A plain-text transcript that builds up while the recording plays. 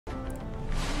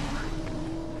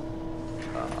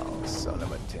Son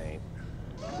of a taint.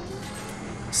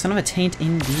 Son of a taint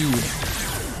indeed.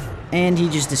 And he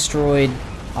just destroyed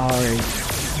our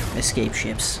escape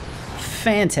ships.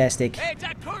 Fantastic. Hey, it's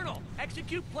that Colonel!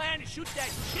 Execute plan to shoot that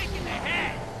chick in the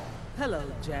head! Hello,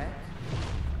 Jack.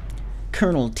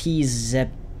 Colonel T.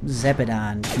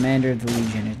 Zepedon, commander of the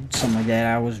Legion, or something like that.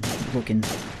 I was looking.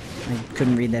 I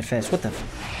couldn't read that fast. What the f...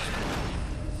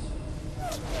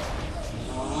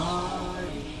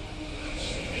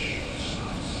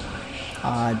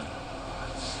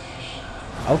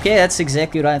 Okay, that's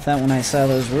exactly what I thought when I saw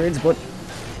those words, but...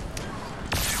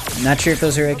 not sure if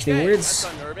those are actually words.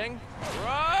 That's unnerving.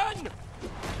 Run!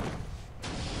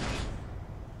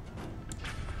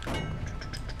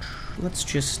 Let's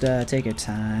just take our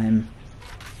time.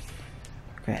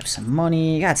 Grab some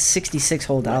money. Got 66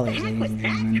 whole dollars, ladies and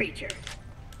gentlemen.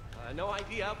 No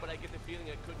idea, but I get the feeling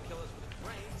it could kill us with its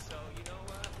brains, so, you know,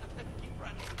 keep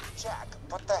running. Jack,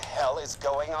 what the hell is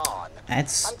going on?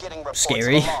 That's I'm getting reports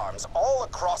scary. of alarms all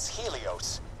across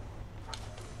Helios.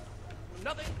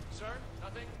 Nothing, sir.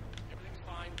 Nothing. Everything's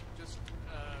fine. Just,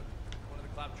 one of the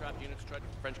claptrap units tried to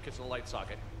French kiss a light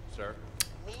socket, sir.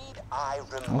 Need I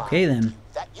remind Okay, then.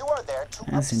 that you are there to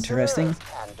That's observe interesting.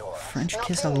 Pandora. French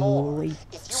kiss a Nothing more. light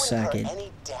If you socket. incur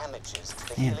any damages to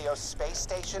the Damn. Helios space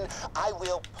station, I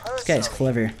will personally... This guy's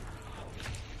clever.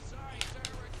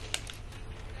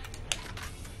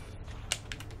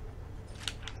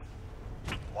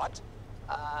 What?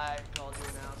 I called you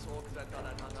an asshole because I thought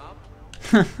I'd hung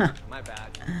up. My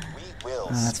bad. We will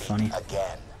that's speak funny.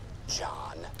 again,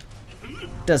 John.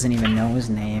 Doesn't even know his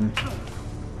name.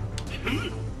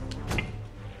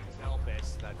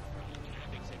 Elvis, that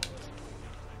thinks it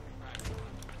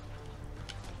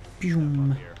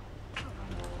Boom. here.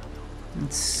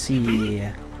 Let's see.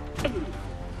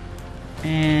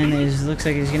 And there's looks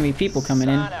like there's gonna be people coming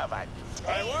in. Son of a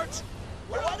taint.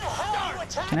 Why the hell are you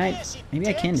attacking Can I? us, you Maybe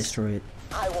I can dicks? destroy it.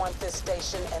 I want this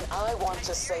station and I want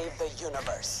to save the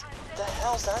universe. The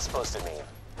hell's that supposed to mean?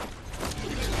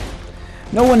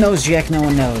 No one knows, Jack. No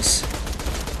one knows.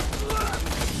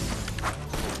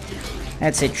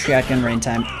 That's it. Shotgun rain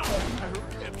time.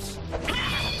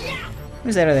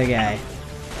 Where's that other guy?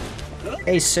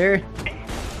 Hey, sir.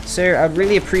 Sir, I'd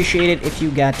really appreciate it if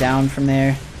you got down from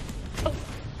there.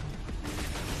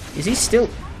 Is he still...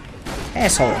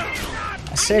 Asshole.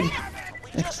 I said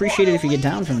I'd appreciate it if you get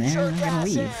down from there. I'm gonna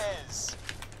leave.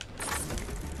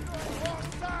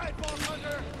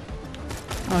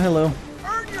 Oh, hello.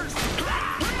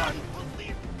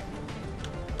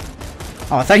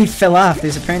 Oh, I thought he fell off.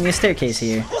 There's apparently a staircase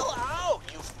here. Chill out,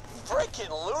 you freaking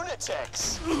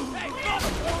lunatics!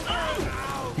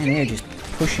 And they're just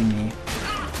pushing me.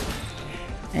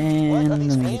 What are And these let me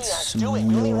get maniacs some doing?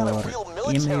 We don't even have a more real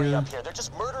military ammo. up here. They're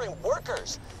just murdering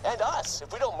workers and us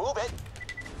if we don't move it.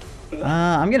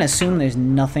 I'm gonna assume there's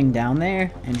nothing down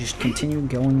there and just continue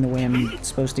going the way I'm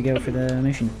supposed to go for the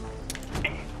mission.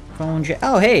 Phone jack.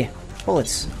 Oh, hey!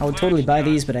 Bullets. I would totally buy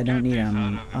these, but I don't need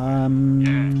them.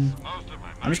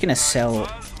 I'm just gonna sell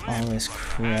all this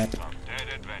crap.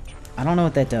 I don't know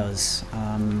what that does.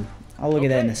 I'll look at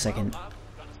that in a second.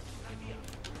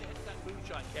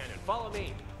 Moonshot cannon. Follow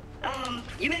me.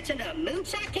 You mentioned a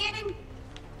moonshot cannon?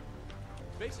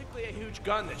 Basically a huge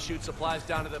gun that shoots supplies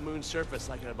down to the moon's surface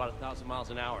like at about 1,000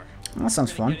 miles an hour. Oh, that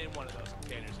sounds fun. Get in one of those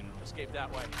containers and escape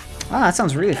that way. Ah, that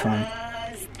sounds really fun.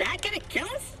 Is that gonna kill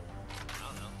us? I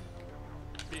don't know.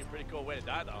 It'd be a pretty cool way to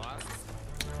die though, huh?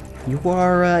 You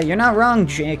are, you're not wrong,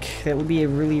 Jake. That would be a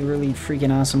really, really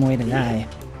freaking awesome way to die.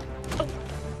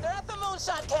 They're at the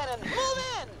moonshot cannon. Move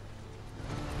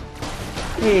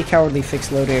in. Hey, cowardly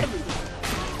fixed loader.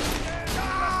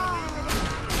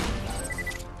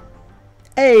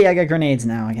 Hey, I got grenades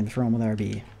now. I can throw them with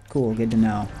RB. Cool, good to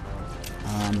know.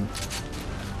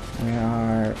 We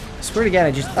are... I swear to God,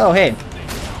 I just... Oh, hey.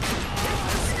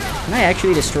 Can I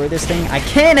actually destroy this thing? I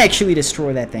can actually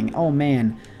destroy that thing. Oh,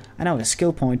 man. I know, a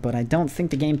skill point, but I don't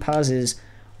think the game pauses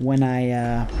when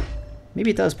I,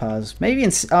 maybe it does pause. Maybe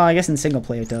in... Oh, I guess in single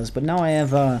player it does. But now I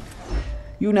have,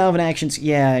 you now have an action...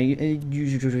 Yeah,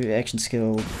 use your action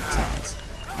skill.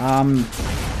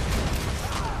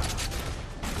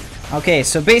 Okay,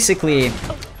 so basically,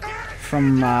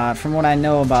 from what I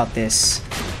know about this,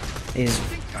 is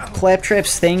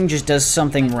Claptrap's thing just does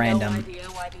something random.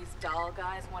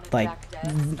 Like,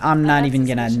 I'm not even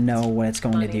gonna know what it's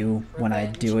going to do when I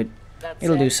do it.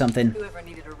 It'll do something.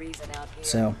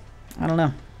 So, I don't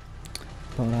know.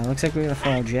 But looks like we gotta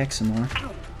follow Jack some more.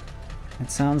 It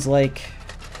sounds like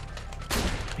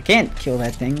I can't kill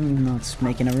that thing, even though it's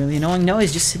making a really annoying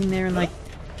noise, just sitting there and like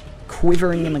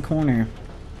quivering in the corner.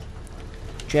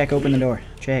 Jack, open the door.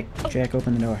 Jack,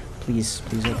 open the door. Please,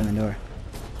 please open the door.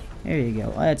 There you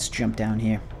go. Let's jump down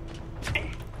here.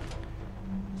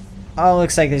 Oh,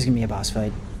 looks like there's gonna be a boss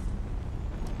fight.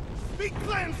 Be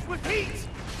cleansed with heat!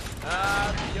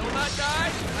 Kill that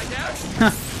guy, I guess?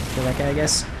 Huh. Kill that guy, I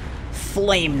guess.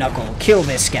 Flame Knuckle. Kill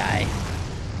this guy.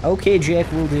 Okay,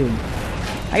 Jack, will do.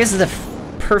 I guess it's the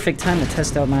perfect time to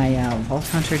test out my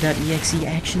VaultHunter.exe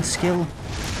action skill.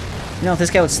 You know, if this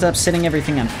guy would stop setting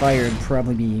everything on fire, it'd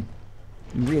probably be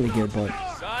really good, but...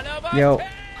 Yo.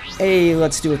 Hey,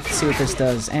 let's do it. See what this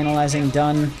does. Analyzing,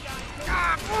 done.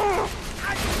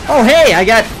 Oh, hey, I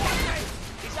got...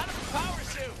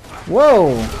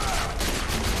 Whoa.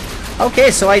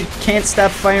 Okay, so I can't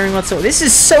stop firing whatsoever. This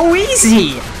is so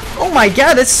easy! Oh my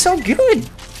god, that's so good!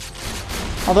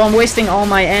 Although I'm wasting all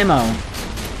my ammo.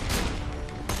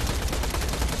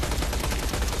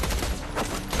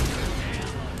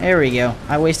 There we go.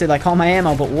 I wasted like all my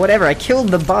ammo, but whatever. I killed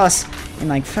the boss in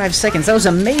like 5 seconds. That was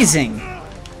amazing!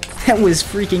 That was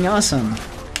freaking awesome.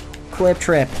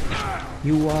 Claptrap,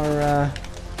 you are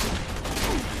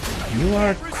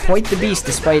quite the beast,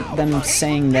 despite them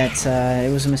saying that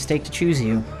it was a mistake to choose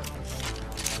you.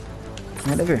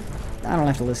 Whatever. I don't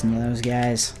have to listen to those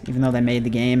guys, even though they made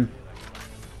the game.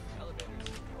 Over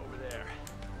there.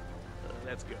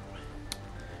 Let's go.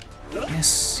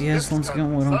 Yes, let's go,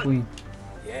 why don't we?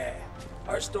 Yeah,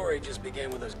 our story just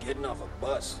began with us getting off a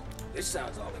bus. This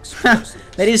sounds all explosive.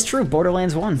 That is true,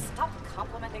 Borderlands 1.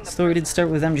 Story did start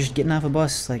with them just getting off a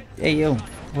bus, like, hey yo,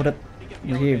 what up?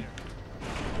 We're here.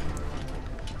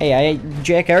 Hey,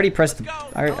 Jack, I already pressed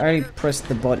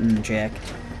the button, Jack.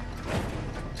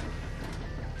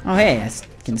 Oh hey, I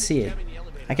can see it.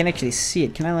 I can actually see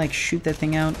it. Can I like shoot that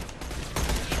thing out?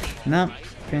 No,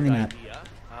 apparently not.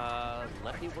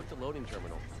 Let me work the loading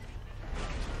terminal.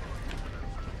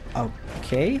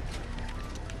 Okay.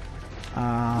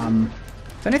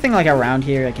 Is there anything like around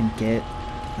here I can get?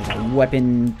 Like a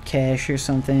weapon cache or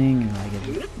something? Or like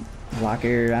a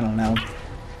locker, I don't know.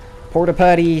 Porta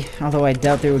potty, although I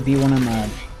doubt there would be one on the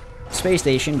space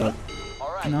station, but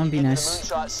you know, it'd be nice.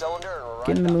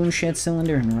 Get in the moonshot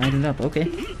cylinder and ride it up.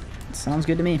 Okay. Sounds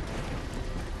good to me.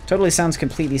 Totally sounds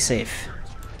completely safe.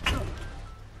 Be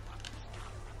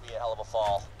a hell of a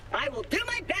fall. I will do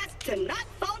my best to not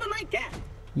fall to my death.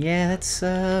 Yeah, that's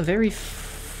a very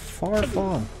far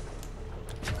fall.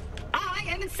 I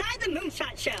am inside the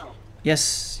moonshot shell.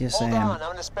 Yes, I Hold am. on,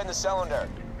 I'm gonna spin the cylinder.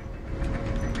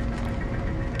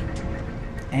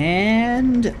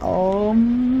 And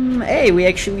hey, we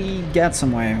actually got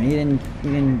somewhere. He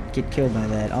didn't get killed by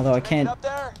that. Although I can't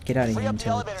get out of here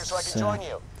until it's,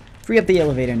 free up the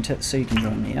elevator until so you can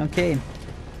join me. Okay.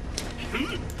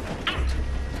 You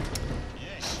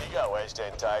got wedged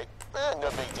in tight. No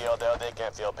big deal though. They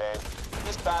can't feel pain.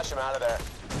 Just bash them out of there.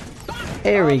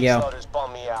 There we go. Soldiers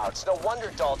bum me out. It's no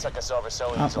wonder Dahl took us over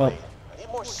so easily. I need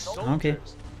more soldiers. Okay.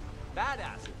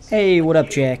 Badasses. Hey, what up,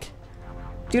 Jack?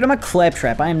 Dude, I'm a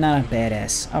claptrap. I am not a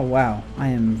badass. Oh, wow. I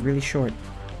am really short.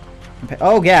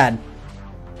 Oh, God.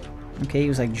 Okay, he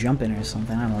was, like, jumping or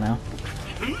something. I don't know.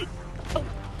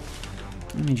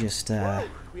 Let me just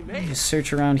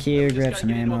search around here, grab some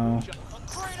ammo.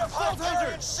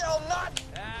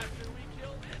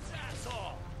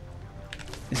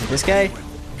 Is it this guy?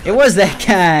 It was that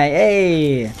guy!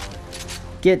 Hey!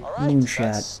 Get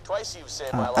moonshot.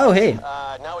 Oh, hey.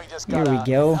 Here we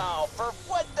go.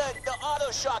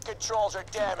 Shock controls are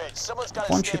damaged. Someone's got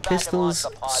Bunch of pistols.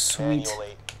 Sweet.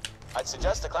 I'd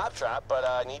suggest a claptrap, but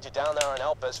I need you down there and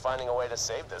help us finding a way to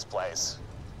save this place.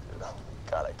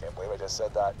 God, I can't believe I just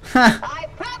said that. I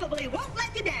probably won't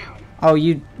let you down. Oh,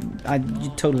 you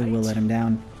totally will let him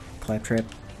down, claptrap.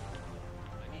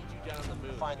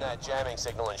 Find that jamming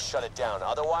signal and shut it down.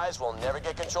 Otherwise, we'll never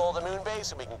get control of the moon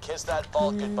base, and we can kiss that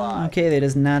vault goodbye. Okay, that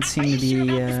does not seem to be. Sure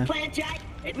about this plan, Jack?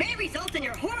 It may result in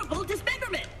your horrible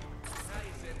dismemberment.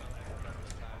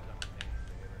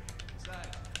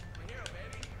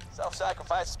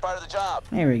 Self-sacrifice is part of the job.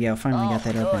 There we go. Finally got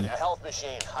that open. A health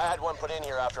machine. I had one put in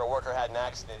here after a worker had an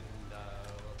accident.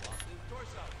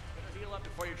 Heal up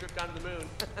before your trip down to the moon.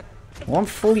 Well, I'm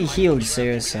fully healed,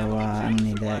 sir, so I don't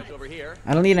need that.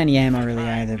 I don't need any ammo really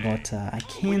either, but I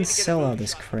can sell all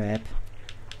this crap.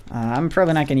 I'm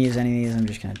probably not gonna use any of these. I'm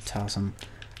just gonna toss them.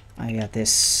 I got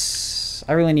this.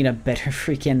 I really need a better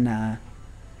freaking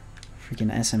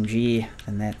SMG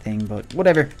than that thing, but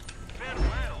whatever.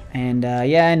 And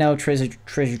yeah, I know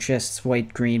treasure chests: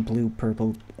 white, green, blue,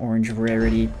 purple, orange of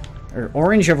rarity, or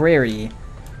orange of rarity.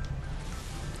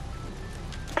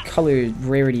 Color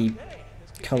rarity,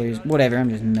 colors, whatever. I'm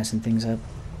just messing things up.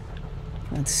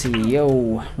 Let's see, yo,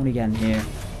 what do we got in here?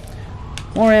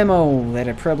 More ammo that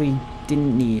I probably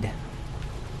didn't need.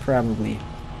 Probably.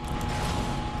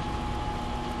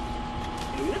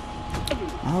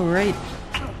 Alright.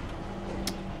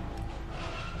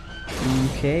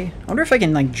 Okay. I wonder if I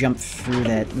can, like, jump through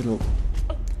that little...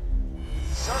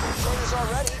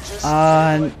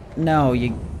 No,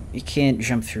 you can't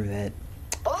jump through that.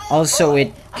 Also,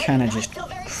 it kind of just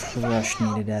crushed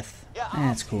me to death.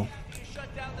 That's cool.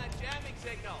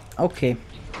 Okay.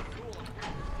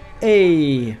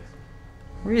 Hey!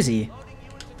 Where is he?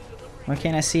 Why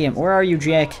can't I see him? Where are you,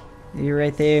 Jack? Are you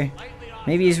right there?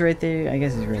 Maybe he's right there. I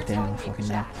guess he's right there. I don't fucking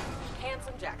know.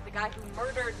 Handsome Jack, the guy who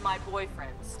murdered my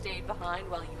boyfriend, stayed behind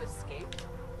while you escaped?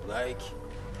 Like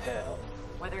hell.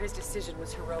 Whether his decision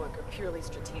was heroic or purely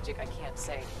strategic, I can't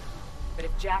say. But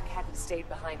if Jack hadn't stayed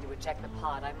behind to eject the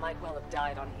pod, I might well have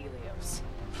died on Helios.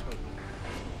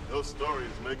 Those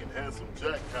stories making Handsome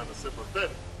Jack kind of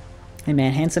sympathetic. Hey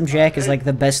man, Handsome Jack is like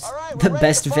the best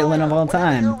villain of all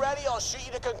time. You're ready, I'll shoot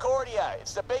you to Concordia.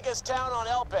 It's the biggest town on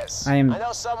Elpis. I am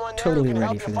know someone there totally who can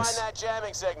ready help for you this. find that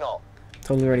jamming signal.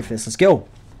 Totally ready for this. Let's go.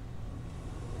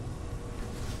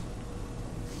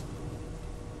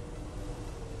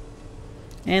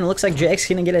 And it looks like Jack's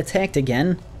gonna get attacked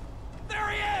again. There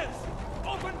he is!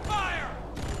 Open fire!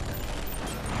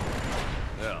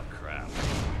 Oh, crap.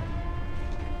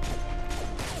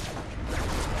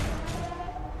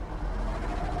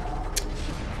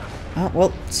 Oh,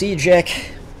 well, see you, Jack.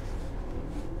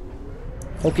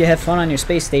 Hope you have fun on your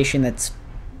space station that's,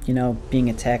 you know, being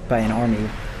attacked by an army.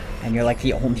 And you're like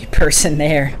the only person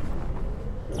there.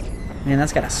 Man,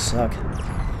 that's gotta suck.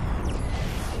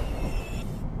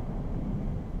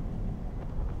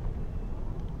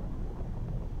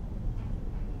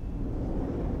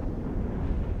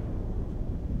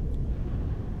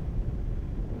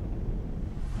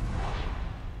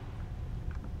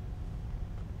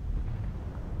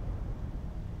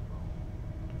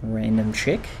 Random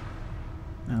chick.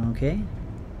 Okay.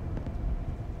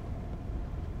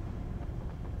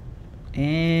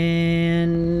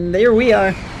 And there we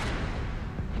are.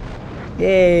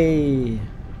 Yay.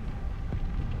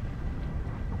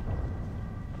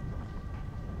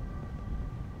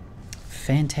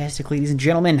 Fantastic, ladies and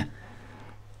gentlemen.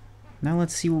 Now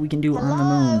let's see what we can do on the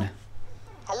moon.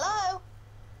 Hello?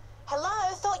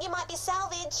 Hello? Thought you might be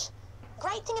salvage.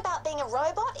 Great thing about being a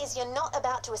robot is you're not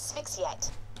about to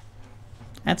asphyxiate.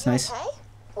 That's nice. Okay?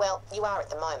 Well, you are at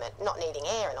the moment, not needing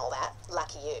air and all that.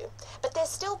 Lucky you. But there's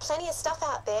still plenty of stuff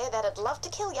out there that'd love to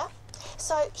kill you.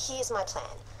 So here's my plan.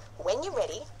 When you're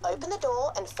ready, open the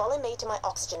door and follow me to my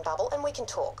oxygen bubble and we can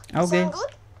talk. Okay. Sound good?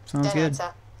 Sounds Don't good.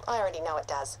 answer. I already know it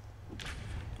does.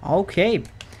 Okay.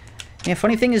 Yeah,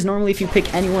 funny thing is, normally if you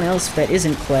pick anyone else that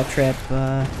isn't Claptrap,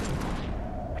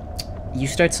 you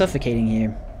start suffocating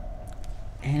here.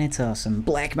 And it's awesome.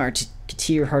 Black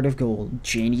Marketeer, Heart of Gold,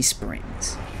 Janie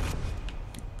Springs.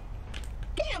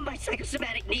 Damn my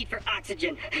psychosomatic need for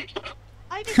oxygen.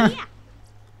 Over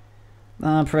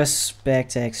here. Press back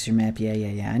to X your map.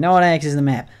 Yeah. I know what X is the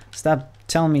map. Stop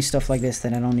telling me stuff like this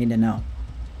that I don't need to know.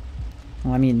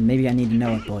 Well, I mean, maybe I need to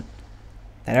know it, but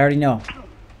that I already know. I'm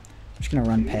just gonna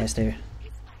run past there.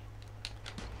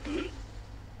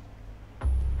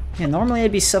 Yeah, normally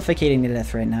I'd be suffocating to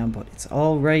death right now, but it's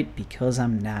alright because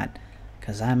I'm not.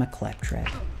 Because I'm a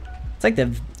Claptrap. It's like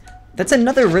that's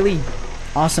another really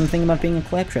awesome thing about being a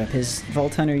Claptrap. His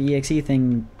VaultHunter.exe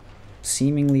thing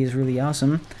seemingly is really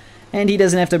awesome. And he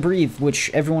doesn't have to breathe,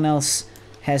 which everyone else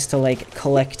has to, like,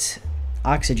 collect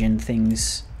oxygen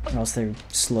things, or else they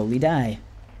slowly die.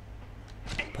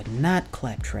 But not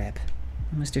Claptrap.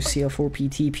 Mr.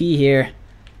 CL4PTP here.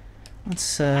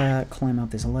 Let's climb up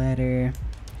this ladder.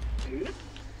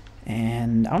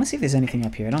 And I want to see if there's anything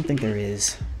up here. I don't think there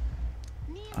is.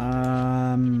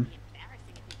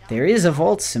 There is a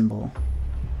vault symbol.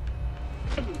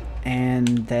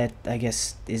 And that, I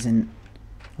guess, isn't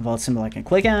a vault symbol I can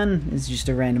click on. It's just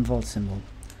a random vault symbol.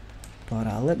 But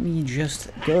let me just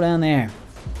go down there.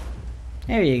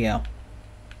 There you go.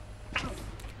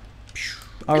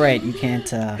 Alright, you can't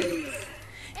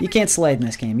slide in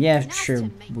this game. Yeah, sure,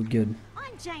 we're good.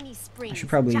 I should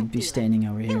probably be standing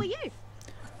over here.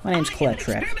 My name's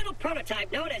Claptrap. Experimental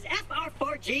prototype known as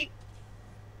FR4G.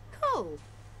 Cool.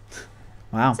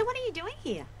 Wow. So what are you doing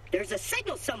here? There's a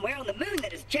signal somewhere on the moon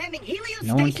that is jamming Helios.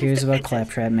 No one cares about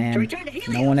Claptrap, man.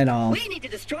 No one at all. We need to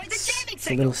destroy the jamming It's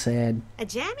a little signal. sad. A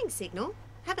jamming signal?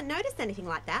 Haven't noticed anything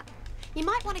like that. You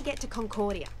might want to get to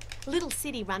Concordia, a little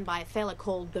city run by a fella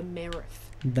called the Merif.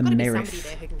 The Gotta be Merif. somebody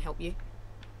there who can help you.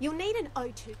 You'll need an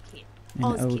O2 kit. An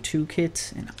Oz kit. O2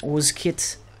 kit, an Oz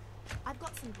kit. I've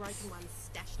got some broken ones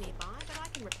stashed nearby, but I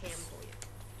can repair them for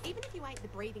you. Even if you ain't the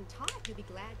breathing type, you'll be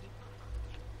glad you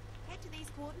head to these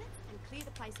coordinates and clear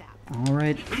the place out.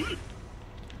 Alright.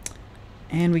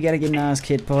 And we gotta get an Oz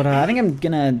kit, but I think I'm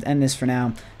gonna end this for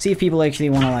now. See if people actually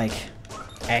want to, like,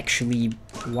 actually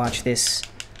watch this.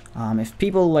 If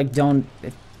people, like, don't...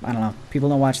 I don't know. People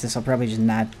don't watch this, I'll probably just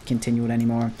not continue it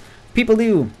anymore. If people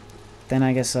do, then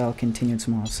I guess I'll continue it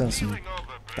some more. I'll sell some...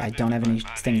 I don't have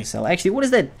anything to sell. Actually, what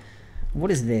is that? What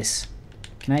is this?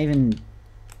 Can I even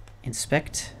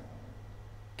inspect?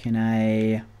 Can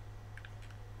I...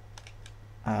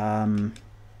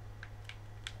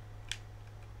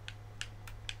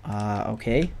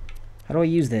 okay. How do I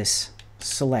use this?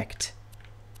 Select.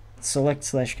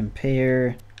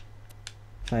 Select/compare.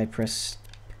 If I press...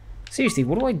 Seriously,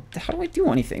 what do I... How do I do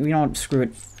anything? You know what? Screw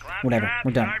it. Whatever.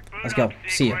 We're done. Let's go.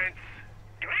 See ya.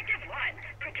 Directive 1,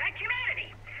 protect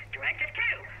humanity. Directive 2,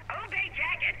 obey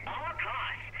Jack at all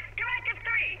costs. Directive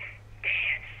 3,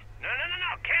 dance. No.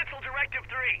 Cancel Directive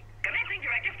 3. Commencing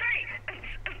Directive 3.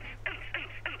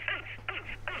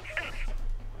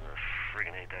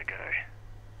 Friggin' hate that guy.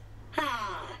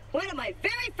 Ah, one of my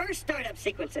very first startup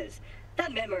sequences. The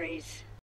memories.